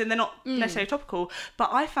mind, and they're not necessarily topical, but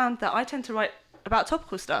I found that I tend to write about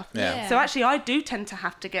topical stuff. Yeah. So actually I do tend to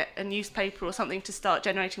have to get a newspaper or something to start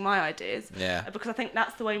generating my ideas. Yeah. Because I think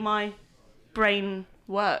that's the way my brain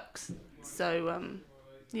works. So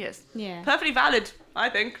yes. Yeah. Perfectly valid, I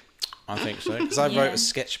think. I think so. Because I wrote a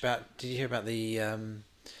sketch about. Did you hear about the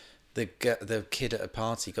kid at a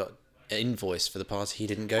party got an invoice for the party he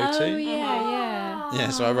didn't go to? Oh yeah. Yeah,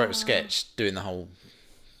 so I wrote a sketch doing the whole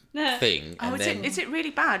thing. Oh, And then is it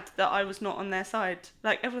really bad that I was not on their side?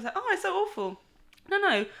 Like, everyone's like, oh, it's so awful.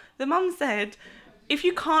 No. The mum said, if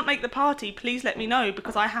you can't make the party, please let me know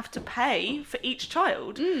because I have to pay for each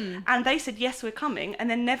child. And they said, yes, we're coming, and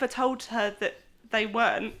then never told her that they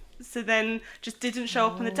weren't. So then just didn't show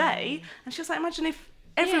up on the day. And she was like, imagine if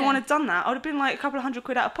everyone had done that, I would have been like a couple of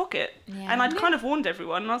 £100 out of pocket. Yeah. And I'd kind of warned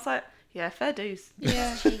everyone, and I was like, yeah, fair dues.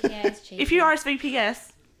 Yeah. It's cheeky. If you RSVP,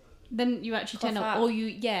 yes, Then you actually turn Cough up, out. or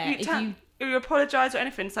you apologise or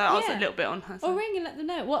anything. So I was a Yeah. little bit on her side. or ring and let them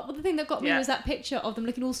know. What the thing that got me Yeah. was that picture of them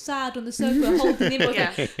looking all sad on the sofa, holding the invoice.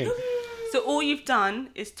 Yeah. Like, So all you've done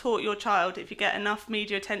is taught your child, if you get enough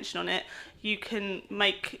media attention on it, you can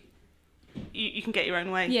you can get your own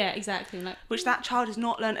way. yeah, exactly. Like, Which that child has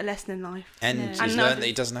not learnt a lesson in life. and No. he's And learned no- that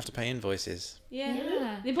he doesn't have to pay invoices. yeah. Yeah.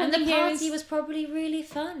 The And important the thing here party is- was probably really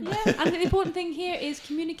fun. Yeah, I think the important thing here is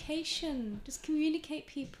communication. Just communicate,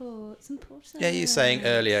 people. It's important. Yeah, you were saying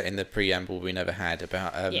earlier in the preamble we never had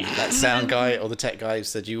about that sound guy or the tech guy who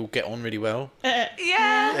said you all get on really well.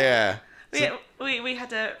 Yeah. Yeah. We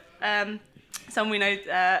had someone we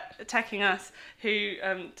know attacking us who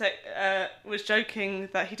was joking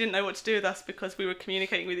that he didn't know what to do with us because we were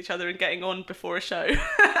communicating with each other and getting on before a show.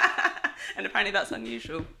 And apparently that's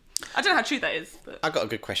unusual. I don't know how true that is, but I got a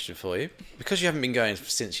good question for you. Because you haven't been going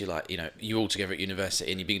since you all together at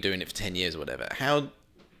university and you've been doing it for 10 years or whatever,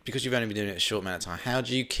 because you've only been doing it a short amount of time, how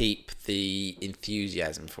do you keep the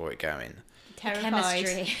enthusiasm for it going? Terrified.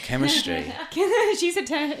 Chemistry. Chemistry. She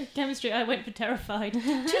said chemistry. I went for terrified.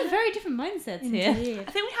 Two very different mindsets here.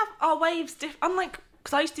 I think we have our waves unlike,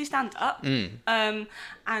 because I used to do stand up, and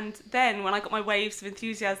then when I got my waves of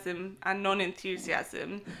enthusiasm and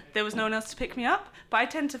non-enthusiasm, there was no one else to pick me up. But I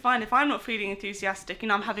tend to find if I'm not feeling enthusiastic,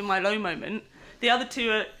 I'm having my low moment, the other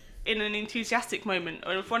two are in an enthusiastic moment,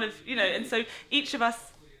 or if one of and so each of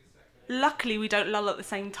us, luckily, we don't lull at the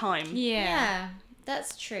same time. Yeah,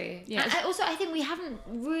 that's true. Yeah. I think we haven't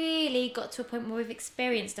really got to a point where we've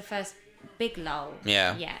experienced the first big lull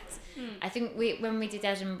Yeah. yet. I think when we did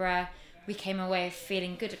Edinburgh, we came away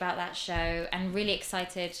feeling good about that show and really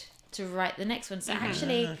excited to write the next one. So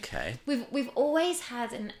actually, Okay. we've always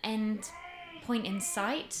had an end point in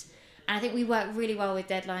sight, and I think we work really well with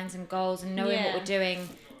deadlines and goals and knowing what Yeah. we're doing.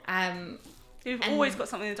 We've And- always got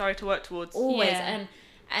something in the diary to work towards. Always, Yeah.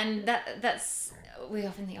 and that's we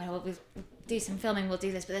often think, oh, well, we'll do some filming, we'll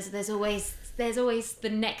do this, but there's always the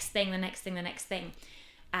next thing,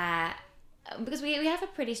 because we have a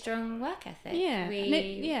pretty strong work ethic. Yeah.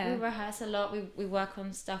 we And we rehearse a lot, we work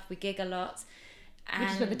on stuff, we gig a lot, Which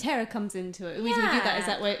is where the terror comes into it. The reason we do that is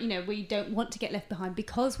that we don't want to get left behind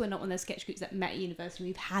because we're not one of those sketch groups that met at university.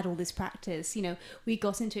 We've had all this practice. We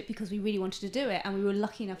got into it because we really wanted to do it, and we were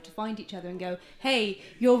lucky enough to find each other and go, "Hey,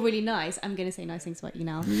 you're really nice. I'm going to say nice things about you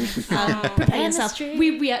now. Prepare yourself. Chemistry.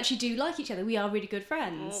 We actually do like each other. We are really good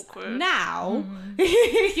friends Awkward. now."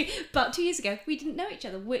 But 2 years ago, we didn't know each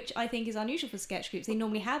other, which I think is unusual for sketch groups. They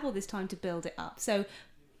normally have all this time to build it up. So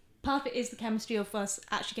part of it is the chemistry of us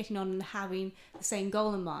actually getting on and having the same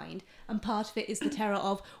goal in mind, and part of it is the terror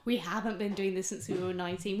of we haven't been doing this since we were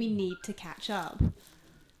 19. We need to catch up.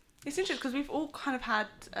 It's interesting because we've all kind of had.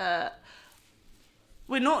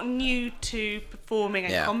 We're not new to performing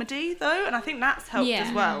a comedy though, and I think that's helped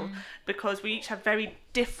as well because we each have very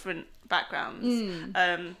different backgrounds.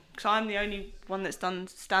 So I'm the only one that's done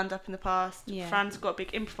stand up in the past. Yeah. Fran's got a big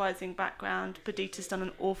improvising background. Perdita's done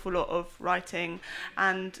an awful lot of writing,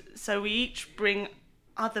 and so we each bring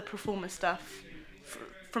other performer stuff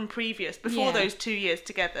from before those 2 years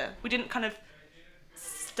together. We didn't kind of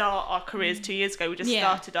start our careers 2 years ago. We just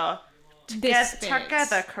started our This bit.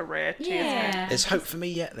 together career 2 years ago. There's hope for me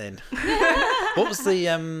yet then. What was the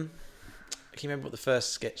can you remember what the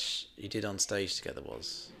first sketch you did on stage together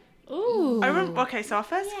was? Ooh. I remember. Okay, so our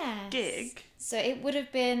first Yes. gig. So it would have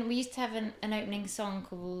been, we used to have an opening song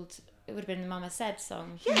called, it would have been the Mama Said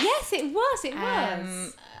song. Yes, it was. It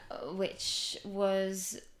was. Which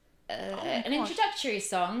was an God. introductory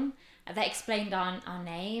song that explained our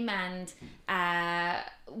name and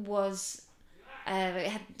it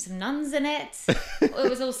had some nuns in it. It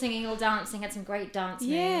was all singing, all dancing, had some great dance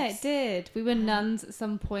moves. Yeah, it did. We were nuns at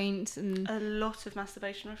some point, and A lot of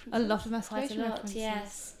masturbation references. a lot of Quite a masturbation lot, references.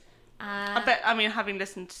 yes. I bet. I mean, having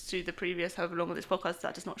listened to the previous however long of this podcast,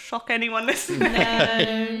 that does not shock anyone listening.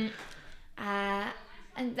 I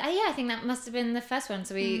think that must have been the first one.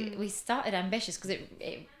 So we started ambitious because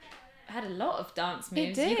it had a lot of dance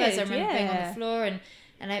moves. You guys, I did, remember being on yeah. the floor and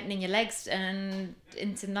and opening your legs and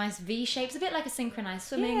into nice V shapes, a bit like a synchronized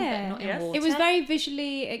swimming, Yeah. but not Yes. in water. It was very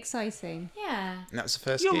visually exciting. Yeah. And that was the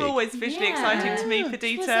first You're gig. always visually Yeah. exciting to me, Was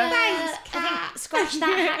Perdita. I think Scratch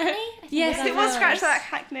That Hackney? I think Yes, It was Scratch That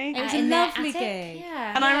Hackney. It was a in their lovely attic. gig.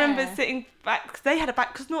 Yeah. And I remember sitting back, because they had a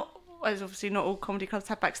back, because obviously not all comedy clubs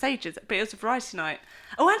have backstages, but it was a variety night.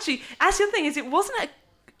 Oh, actually, the thing is, it wasn't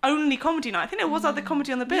only comedy night. I think there was other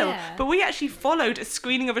comedy on the bill, Yeah. but we actually followed a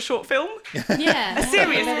screening of a short film, Yeah. a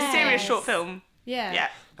serious Yes. short film. Yeah. Yeah.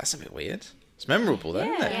 That's a bit weird. It's memorable, though,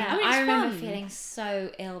 isn't it? Yeah, I mean, I it's remember fun. feeling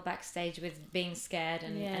so ill backstage with being scared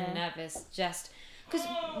and Yeah. nervous, just because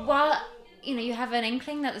while you have an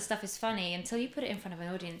inkling that the stuff is funny, until you put it in front of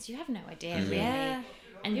an audience, you have no idea really. Yeah.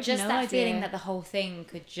 And You have just no that feeling idea. that the whole thing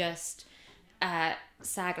could just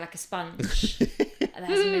sag like a sponge that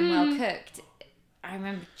hasn't been well cooked. I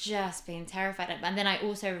remember just being terrified, and then I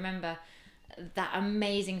also remember that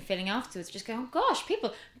amazing feeling afterwards, just going, "Oh gosh, people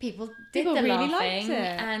did People the really liked laughing,"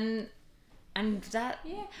 it. and that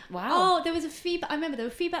wow. Oh, there was a feedback. I remember there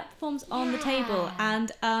were feedback forms on the table, Yeah.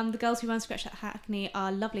 and the girls who ran Scratch That Hackney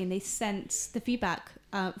are lovely, and they sent the feedback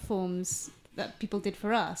forms that people did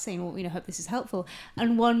for us, saying, "Well, hope this is helpful."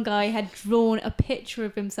 And one guy had drawn a picture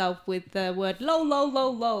of himself with the word "lol, lol,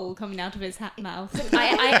 lol, lol" coming out of his mouth.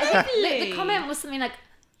 The comment was something like,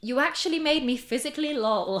 "You actually made me physically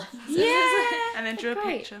lol." And then drew a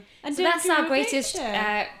Great. picture. And So didn't that's draw our a greatest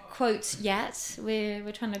picture. quote yet.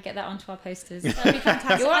 We're trying to get that onto our posters. That'd be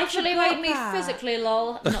fantastic. You I actually forgot made me that. physically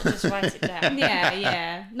lol, not just write it down.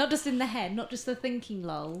 Yeah. Not just in the head, not just the thinking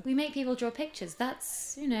lol. We make people draw pictures.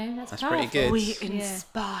 That's That's powerful. pretty good. We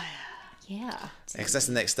inspire. Yeah. Because that's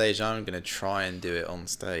the next stage. I'm going to try and do it on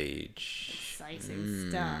stage. Exciting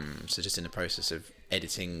stuff. So just in the process of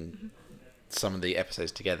editing some of the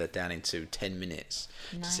episodes together down into 10 minutes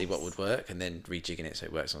to see what would work, and then rejigging it so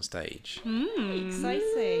it works on stage.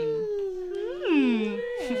 Exciting.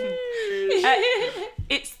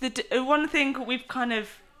 It's one thing we've kind of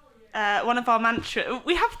one of our mantra.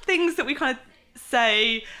 We have things that we kind of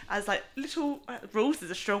say as like little rules is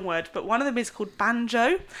a strong word, but one of them is called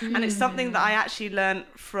banjo, and it's something that I actually learned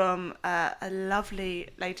from a lovely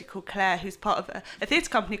lady called Claire, who's part of a theatre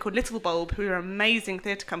company called Little Bulb, who are an amazing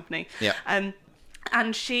theatre company. Yeah.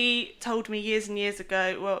 And she told me years and years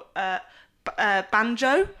ago,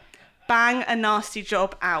 banjo, bang a nasty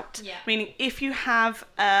job out. Yeah. Meaning, if you have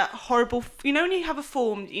a horrible, when you have a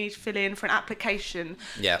form that you need to fill in for an application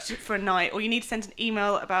for a night, or you need to send an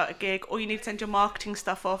email about a gig, or you need to send your marketing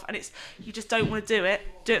stuff off, and you just don't want to do it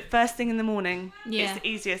first thing in the morning. Yeah. It's the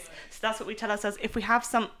easiest. So that's what we tell ourselves. If we have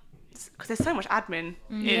because there's so much admin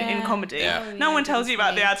in comedy. Yeah. No one tells you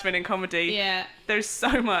about the admin in comedy. Yeah. There's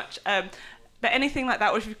so much. But anything like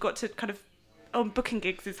that, which we've got to kind of booking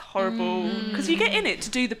gigs is horrible because you get in it to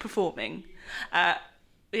do the performing.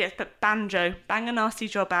 Yes, but banjo, bang a nasty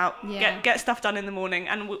job out. Yeah. Get stuff done in the morning,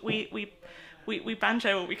 and we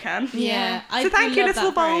banjo all we can. Yeah. So thank you,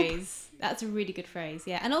 Little Bulb. Phrase. That's a really good phrase,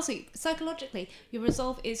 yeah. And also, psychologically, your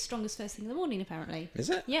resolve is strongest first thing in the morning, apparently.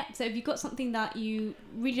 Is it? Yeah, so if you've got something that you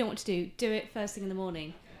really don't want to do it first thing in the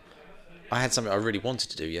morning. I had something I really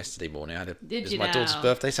wanted to do yesterday morning. Did It was you my daughter's now?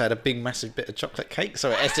 birthday, so I had a big, massive bit of chocolate cake.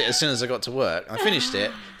 So I ate it as soon as I got to work. I finished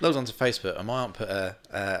it, logged onto Facebook, and my aunt put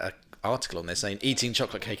a article on there saying eating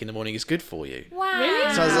chocolate cake in the morning is good for you. Wow.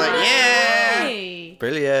 Really? So I was like, yeah, Hey!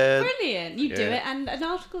 brilliant. Brilliant. You do Yeah. it, and an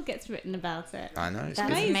article gets written about it. I know. It's That's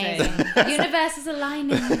good. Amazing. amazing. Universe is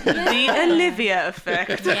aligning. The Olivia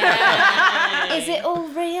effect. Yeah. Is it all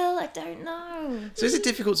real? I don't know. So is it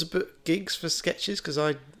difficult to book gigs for sketches? Because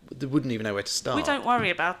I wouldn't even know where to start. We don't worry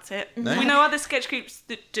about it. No? We know other sketch groups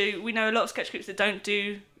that do. We know a lot of sketch groups that don't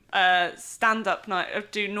do stand-up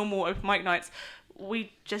night, do normal open mic nights.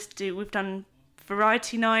 We just do. We've done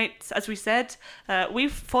variety nights, as we said. I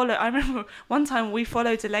remember one time we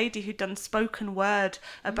followed a lady who'd done spoken word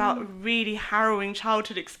about a really harrowing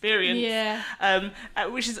childhood experience. Yeah.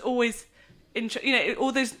 Which is always,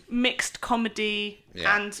 all those mixed comedy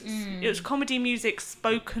Yeah. and it was comedy, music,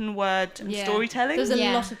 spoken word, and Yeah. storytelling. There was a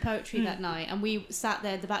Yeah. lot of poetry that night, and we sat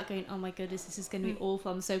there at the back going, "Oh my goodness, this is going to be awful."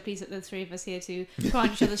 I'm so pleased that the three of us here to cry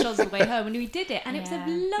on each other's shoulders on the way home, and we did it, and it was Yeah. a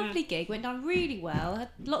lovely gig. Went down really well. Had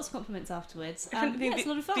lots of compliments afterwards. I think Yeah, it's a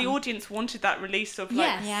lot of fun. the audience wanted that release of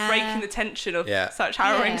Yes. Yeah. breaking the tension of Yeah. such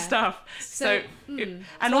harrowing Yeah. stuff. So, And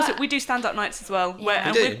So also I- we do stand-up nights as well, where Yeah.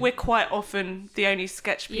 and We do. we're quite often the only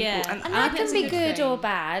sketch people. Yeah. And And I that think can it's a be good good or thing.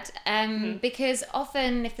 bad, because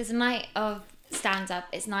often if there's a night of stand-up,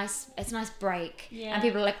 it's nice. It's a nice break, Yeah. and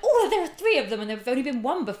people are like, "Oh, there are 3 of them, and there've only been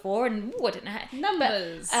 1 before," and I don't know.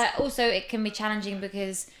 Numbers. But also, it can be challenging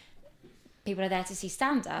because people are there to see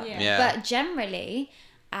stand-up. Yeah. Yeah. But generally,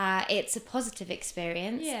 It's a positive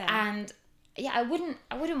experience, Yeah. and yeah, I wouldn't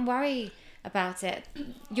worry about it.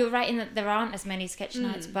 You're right in that there aren't as many sketch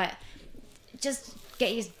nights, but just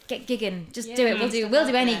get gigging. Just do it. We'll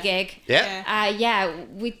do any gig. Yeah.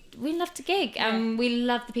 We love to gig, and we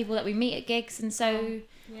love the people that we meet at gigs, and so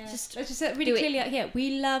Let's just say it really do it. clearly out here.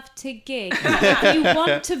 We love to gig. If you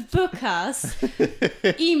want to book us,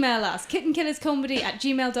 email us,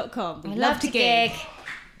 kittenkillerscomedy@gmail.com. we love to gig.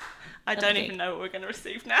 I don't even know what we're going to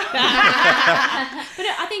receive now. But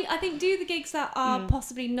no, I think do the gigs that are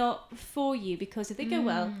possibly not for you, because if they go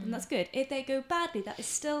well, then that's good. If they go badly, that is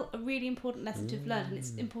still a really important lesson to have learned, and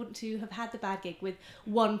it's important to have had the bad gig with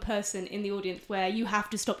one person in the audience where you have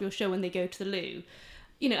to stop your show when they go to the loo.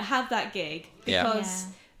 You know, have that gig, because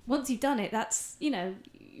once you've done it, that's, you know,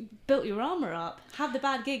 you built your armour up. Have the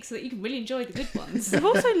bad gigs so that you can really enjoy the good ones. We've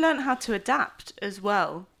also learned how to adapt as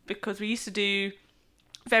well, because we used to do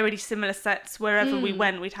very similar sets wherever we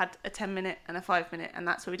went. We'd had a 10-minute and a 5-minute, and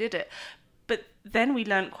that's where we did it. But then we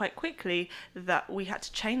learned quite quickly that we had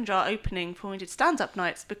to change our opening for when we did stand-up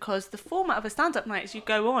nights, because the format of a stand-up night is you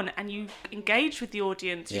go on and you engage with the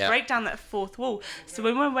audience, you break down that fourth wall. So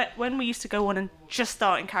when we used to go on and just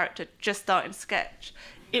start in character, just start in sketch,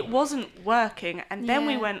 it wasn't working, and then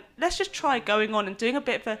we went, let's just try going on and doing a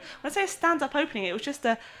bit of a, when I say a stand-up opening, it was just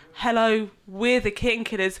a, hello, we're the Kitten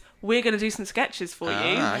Killers, we're going to do some sketches for you.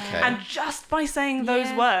 Okay. And just by saying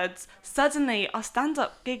those words, suddenly our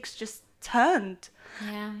stand-up gigs just turned.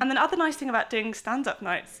 Yeah. And then the other nice thing about doing stand-up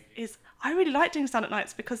nights is I really like doing stand-up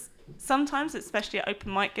nights, because sometimes, especially at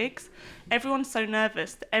open mic gigs, everyone's so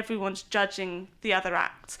nervous that everyone's judging the other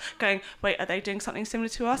acts, going, wait, are they doing something similar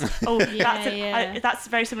to us? Oh, that's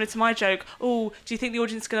very similar to my joke. Oh, do you think the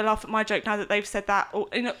audience is going to laugh at my joke now that they've said that? Or,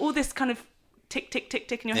 you know, all this kind of tick, tick, tick,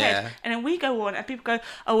 tick in your head. And then we go on and people go,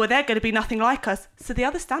 oh, well, they're going to be nothing like us. So the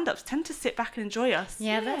other stand-ups tend to sit back and enjoy us.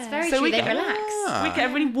 Yeah, that's very So true. we They get- relax. We get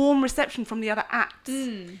a really warm reception from the other acts.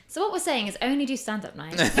 So what we're saying is only do stand-up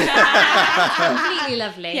nights. Completely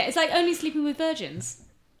lovely. Yeah, it's like only sleeping with virgins.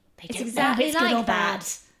 They It's don't exactly know if it's good like or bad.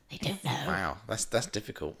 that. They don't know. Wow, that's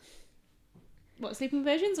difficult. What, sleeping with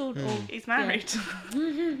virgins or He's married.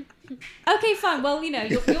 Okay, fine. Well, you know,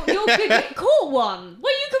 you're good. You caught one.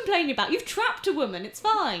 What are you complaining about? You've trapped a woman. It's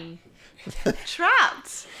fine.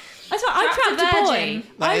 Trapped. That's right. I Trapped a trapped a virgin.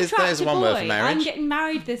 boy. There's one word for marriage. I'm getting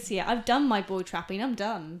married this year. I've done my boy trapping. I'm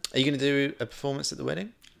done. Are you going to do a performance at the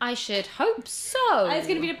wedding? I should hope so. It's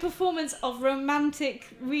going to be a performance of romantic,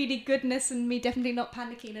 really goodness, and me definitely not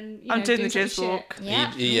panicking and I'm doing the some jizz shit. walk.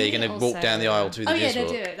 Yeah, You're going to walk down the aisle to the Oh yeah, jizz they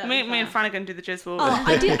walk. do it. That'd Me be and fun. Fran are going to do the jizz walk. Oh,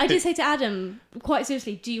 I did say to Adam, quite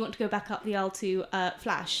seriously, do you want to go back up the aisle to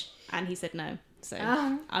Flash? And he said no. So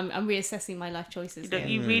I'm reassessing my life choices. Look,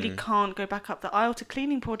 you really can't go back up the aisle to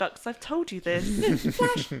cleaning products. I've told you this.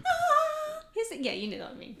 Flash. Yeah, you know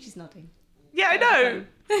what I mean. She's nodding. Yeah, I know.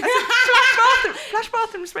 I said, flash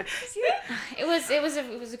bathroom spray. It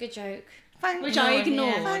was a good joke. Thanks. Which I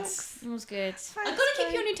ignored. Thanks. It was good. I've got to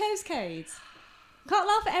keep you on your toes, Kate. Can't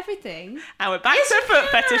laugh at everything. And we're back to foot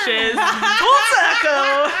fetishes. Full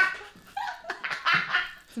circle.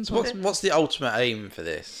 So what's the ultimate aim for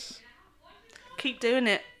this? Keep doing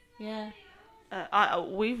it. Yeah.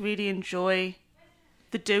 We really enjoy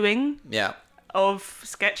the doing Yeah. of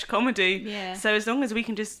sketch comedy. Yeah. So as long as we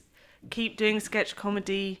can just keep doing sketch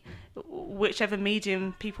comedy, whichever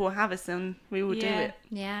medium people have us in, we will do it.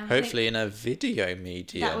 Yeah. Hopefully in a video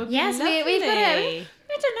medium. That would be Yes, we've got lovely. it.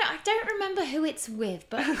 I don't know. I don't remember who it's with,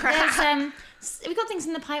 but there's we've got things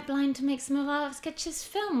in the pipeline to make some of our sketches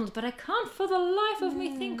filmed, but I can't for the life of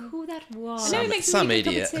me think who that I was. know Some- it makes some me a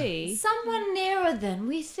cup idiot. of tea. Someone nearer than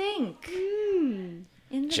we think. In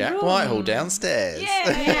the Jack room. Whitehall downstairs.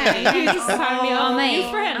 Yeah, Who's apparently our our mate.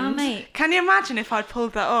 new friend. Our mate. Can you imagine if I'd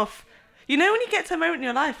pulled that off? You know when you get to a moment in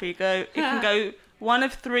your life where you go, it can go one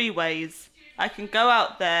of three ways. I can go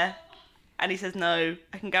out there and he says no.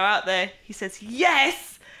 I can go out there, he says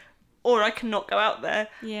yes. Or I cannot go out there.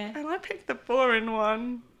 Yeah. And I picked the boring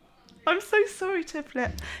one. I'm so sorry to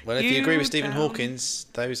let Well, if you agree with Stephen down. Hawkins,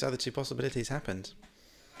 those other two possibilities happened.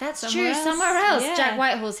 That's Somewhere true. else. Somewhere else. Yeah. Jack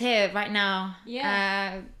Whitehall's here right now.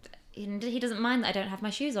 Yeah. He doesn't mind that I don't have my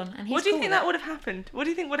shoes on, and he's What do you cool think with that would have happened? What do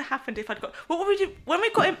you think would have happened if I'd got... What would we do... When we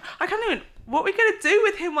got him... I can't even... What are we going to do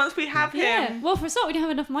with him once we have Yeah. him? Well, for a start, we don't have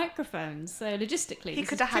enough microphones, so logistically, He this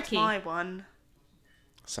could is have had tricky. my one.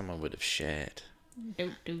 Someone would have shared.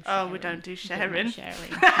 Don't do Oh, sharing. we don't do Don't sharing.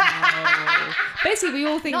 sharing. No. Basically, we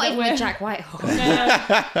all think Not that even we're... with Jack Whitehall.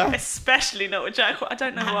 Especially not with Jack. I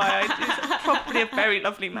don't know why. He's probably a very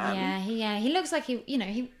lovely man. He looks like he would have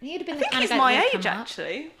been I the think kind he's of guy my that would age, come up.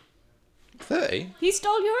 actually. 30? He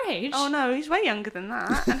stole your age. Oh no, he's way younger than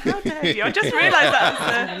that. And how dare you? I just realised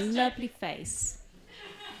that And a lovely face.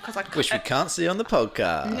 because I Which we can't see on the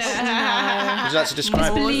podcast. Would you like to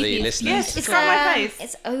describe it to believe the you. listeners? Yes, describe my face.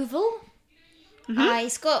 It's oval.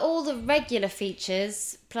 It's got all the regular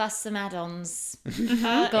features plus some add-ons.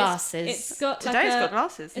 Glasses. It's got Today's like got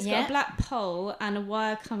glasses. It's got Yeah. a black pole and a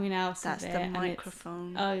wire coming out That's of it. the and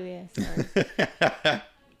microphone. Oh yeah, sorry.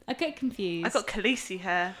 I get confused. I got Khaleesi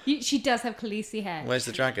hair. She does have Khaleesi hair. Where's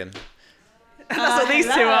the dragon? That's what these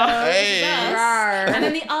two are. Hey! And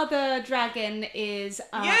then the other dragon is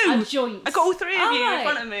You! a joint. I got all three of you in Alright.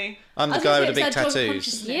 front of me. I'm the I was guy gonna with the say big it's our joint tattoos.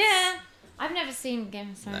 consciousness. Yeah. I've never seen Game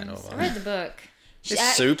of Thrones. nor have I I. read the book.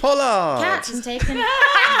 It's Sue Pollard. Kat has taken.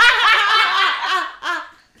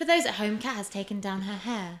 For those at home, Kat has taken down her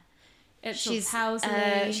hair. It's She's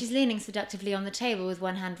she's leaning seductively on the table with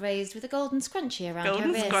one hand raised, with a golden scrunchie around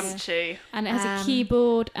Golden her wrist. scrunchy. and it has a um,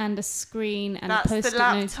 keyboard and a screen and a That's the post-it note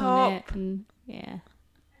on it. laptop. And yeah.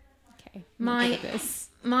 Okay. My- Look at this.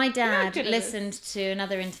 My dad good at listened to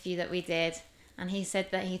another interview that we did, and he said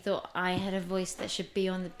that he thought I had a voice that should be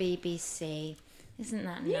on the BBC. Isn't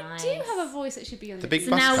that You nice? do have a voice that should be on The big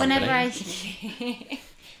So bus now, company. whenever I,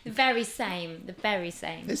 the very same.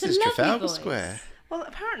 This a is lovely Trafalgar voice. Square. Well,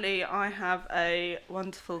 apparently I have a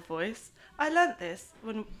wonderful voice. I learnt this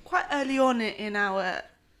when quite early on in our,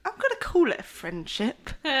 I'm going to call it a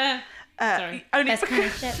friendship. Sorry. Only Best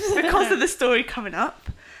because, friendship. because of the story coming up.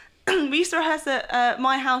 We used to rehearse at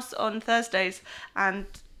my house on Thursdays, and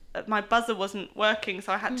my buzzer wasn't working,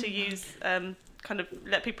 so I had to use kind of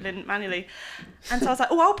let people in manually. And so I was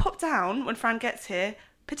like, oh, I'll pop down when Fran gets here.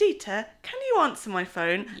 Perdita, can you answer my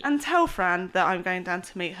phone and tell Fran that I'm going down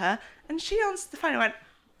to meet her? And she answered the phone and went,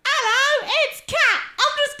 Hello, it's Kat.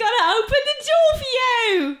 I'm just gonna open the door for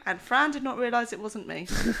you. and Fran did not realise it wasn't me.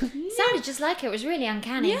 It sounded just like it. It was really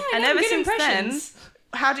uncanny. Yeah, And no, ever good since impressions. then,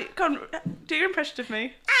 how do you go on, do your impression of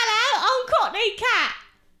me? Hello, I'm Cockney Cat.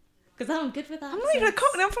 Because I'm good with that. I'm not even a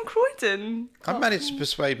Cockney, I'm from Croydon. I managed to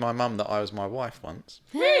persuade my mum that I was my wife once.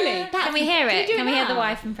 Really? Can we hear it? do it Can we hear the now?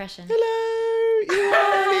 wife impression? Hello, you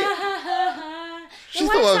alright? She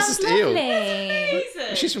thought I was just ill. Lovely.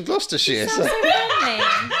 She's from Gloucestershire, so So lovely.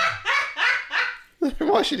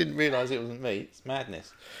 why she didn't realise it wasn't me? It's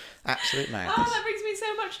madness. Absolute Oh, madness. that brings me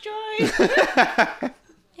so much joy.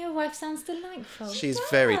 Your wife sounds delightful. She's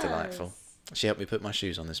very delightful. She helped me put my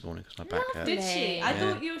shoes on this morning because my back hurt. Did she? I Yeah.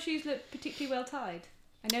 thought your shoes looked particularly well tied.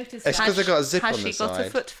 I noticed It's that. because I got a zip Has on the she got a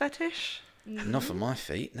side. foot fetish? Not for my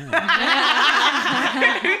feet, no.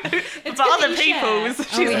 But other people's,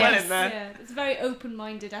 she's well yes. in there. Yeah, it's a very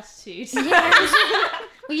open-minded attitude.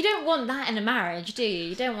 Well, you don't want that in a marriage, do you?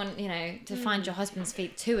 You don't want, to find your husband's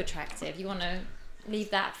feet too attractive. You want to leave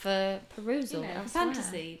that for perusal. elsewhere.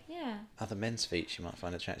 fantasy. Yeah. Other men's feet she might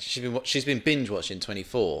find attractive. She's been binge watching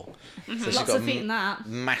 24. So she's Lots got of feet in that. a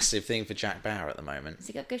massive thing for Jack Bauer at the moment. Has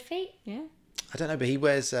he got good feet? Yeah. I don't know, but he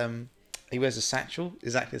wears a satchel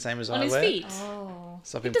exactly the same as On I his wear. feet. Oh.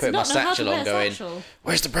 So I've been Does putting my not know how to satchel wear on, a going, satchel.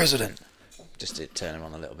 "Where's the president?" Just to turn him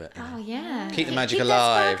on a little bit. Oh, yeah. Keep the magic Keep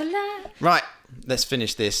alive. that spark alive. Right, let's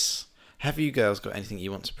finish this. Have you girls got anything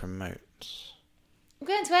you want to promote? I'm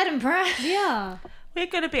going to Edinburgh. Yeah. We're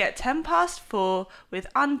going to be at 4:10 with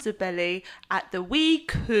Underbelly at the Wee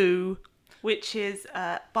Coo, which is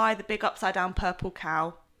by the big upside down purple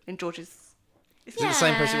cow in George's. Is it the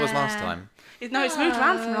same place it was last time? No, it's moved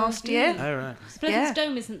around from last year. Oh, right. Pleasance Yeah.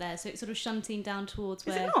 Dome isn't there, so it's sort of shunting down towards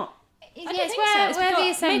Is where. it not? Yes, don't think so. where, It's where the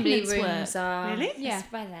got assembly maintenance rooms work. are. Really? Yeah.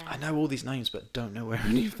 It's right there. I know all these names, but don't know where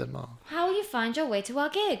any of them are. How will you find your way to our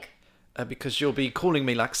gig? Because you'll be calling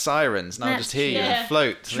me like sirens, and I'll That's just hear you true. and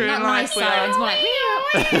float. True. Not life nice we sirens, more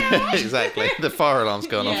like Exactly. The fire alarm's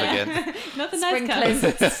gone off Yeah. again. Not the nice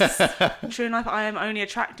sprinklers. kind. True enough, I am only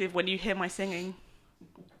attractive when you hear my singing.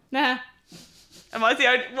 Nah. Am I the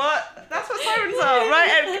only... What? That's what sirens are,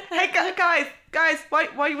 right? Hey, guys, why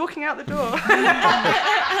are you walking out the door?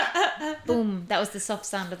 Boom. That was the soft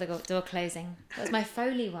sound of the door closing. That was my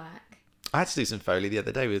Foley work. I had to do some Foley the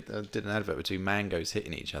other day. I did an advert with two mangoes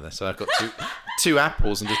hitting each other. So I've got two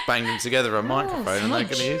apples and just banged them together on a microphone and I'm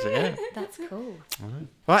going to use it, yeah. That's cool.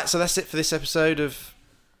 Right, so that's it for this episode of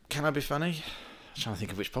Can I Be Funny? I'm trying to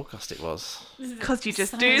think of which podcast it was. Because you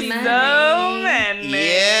just So do so many. many.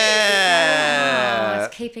 Yeah! Oh,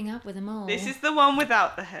 it's keeping up with them all. This is the one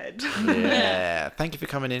without the head. Yeah. Thank you for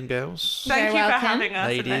coming in, girls. Thank You're you for welcome. having us.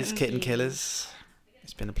 Ladies, kitten killers.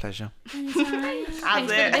 It's been a pleasure. Has Thanks for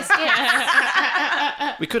the it?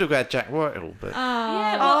 biscuits. We could have had Jack Whitehall, but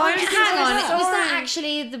Yeah, Oh, well, I'm Hang so on, was sorry. that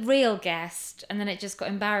actually the real guest? And then it just got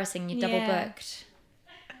embarrassing. You double Yeah. booked.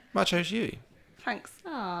 I chose you. Thanks.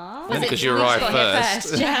 Aww. Was it Because you we just arrived got here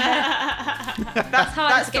first. Yeah. That's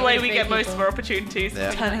hard That's to the get way rid we of get rude most of people. our opportunities.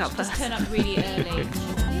 Yeah. Turning up Just first. turn up really early.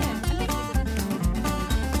 Yeah.